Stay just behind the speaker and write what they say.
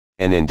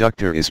An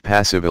inductor is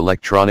passive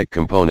electronic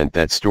component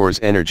that stores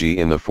energy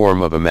in the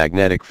form of a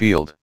magnetic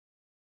field.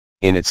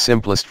 In its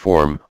simplest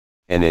form,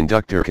 an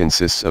inductor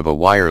consists of a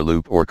wire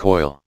loop or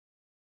coil.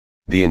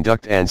 The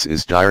inductance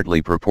is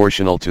directly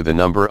proportional to the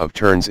number of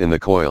turns in the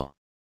coil.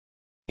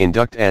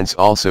 Inductance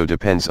also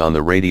depends on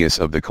the radius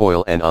of the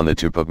coil and on the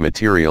type of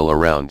material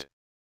around.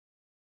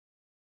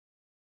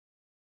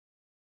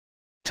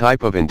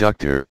 Type of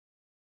inductor: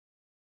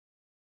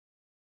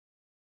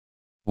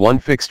 1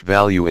 fixed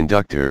value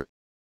inductor,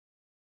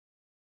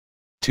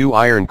 2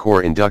 iron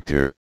core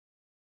inductor,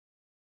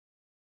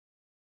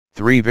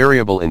 3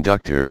 variable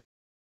inductor,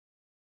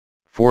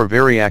 4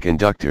 variac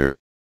inductor,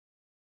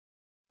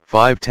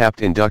 5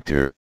 tapped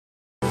inductor.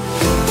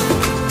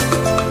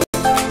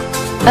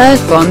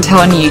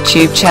 Earthbondhon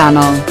YouTube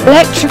channel,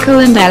 Electrical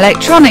and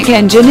Electronic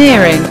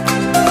Engineering.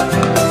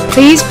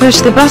 Please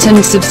push the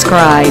button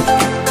subscribe.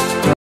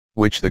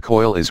 Which the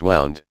coil is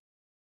wound.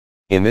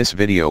 In this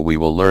video we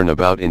will learn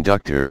about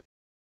inductor.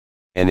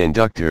 An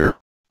inductor,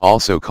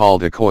 also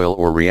called a coil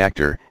or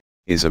reactor,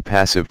 is a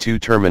passive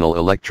two-terminal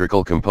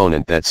electrical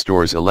component that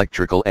stores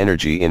electrical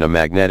energy in a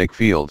magnetic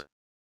field.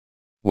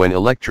 When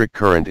electric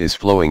current is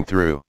flowing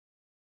through.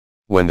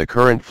 When the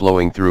current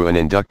flowing through an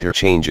inductor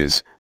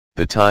changes,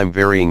 the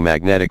time-varying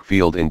magnetic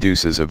field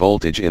induces a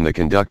voltage in the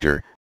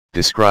conductor,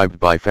 described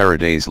by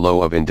Faraday's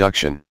law of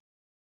induction.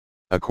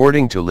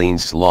 According to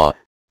Lenz's law,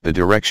 the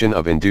direction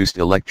of induced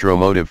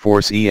electromotive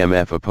force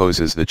EMF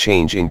opposes the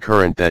change in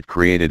current that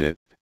created it.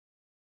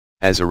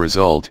 As a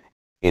result,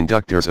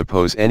 inductors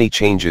oppose any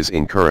changes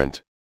in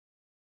current.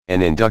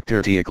 An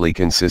inductor typically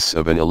consists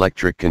of an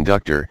electric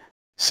conductor,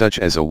 such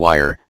as a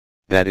wire,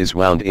 that is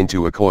wound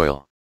into a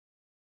coil.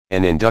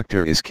 An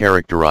inductor is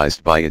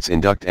characterized by its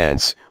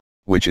inductance,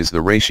 which is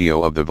the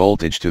ratio of the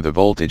voltage to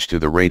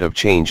the rate of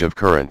change of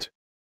current.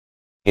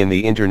 In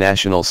the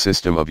International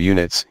System of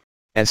Units,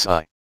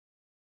 SI,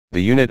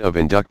 the unit of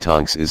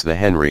inductance is the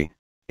Henry,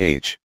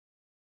 H.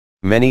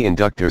 Many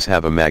inductors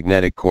have a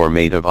magnetic core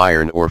made of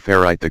iron or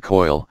ferrite, the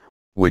coil,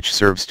 which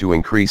serves to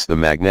increase the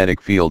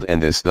magnetic field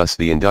and thus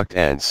the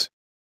inductance.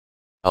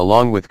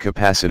 Along with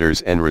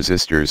capacitors and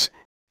resistors,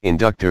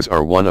 inductors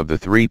are one of the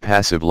 3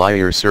 passive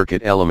linear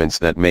circuit elements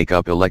that make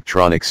up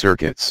electronic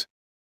circuits.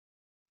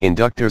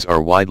 Inductors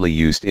are widely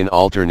used in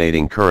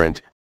alternating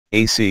current,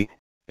 AC,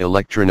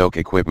 electronic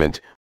equipment,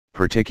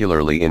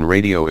 particularly in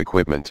radio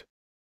equipment.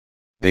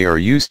 They are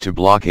used to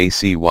block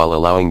AC while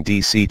allowing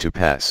DC to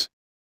pass.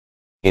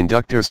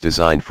 Inductors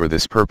designed for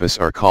this purpose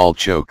are called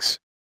chokes.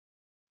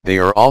 They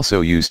are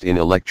also used in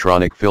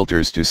electronic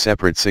filters to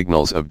separate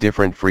signals of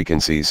different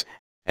frequencies,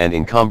 and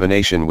in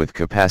combination with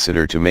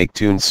capacitor to make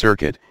tuned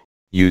circuit,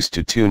 used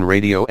to tune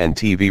radio and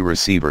TV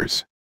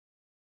receivers.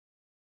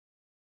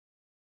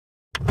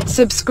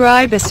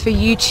 Subscribe us for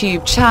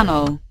YouTube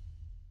channel.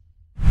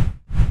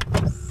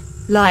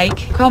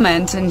 Like,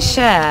 comment and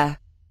share.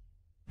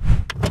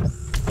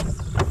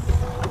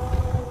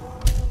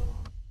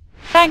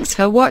 Thanks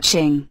for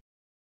watching.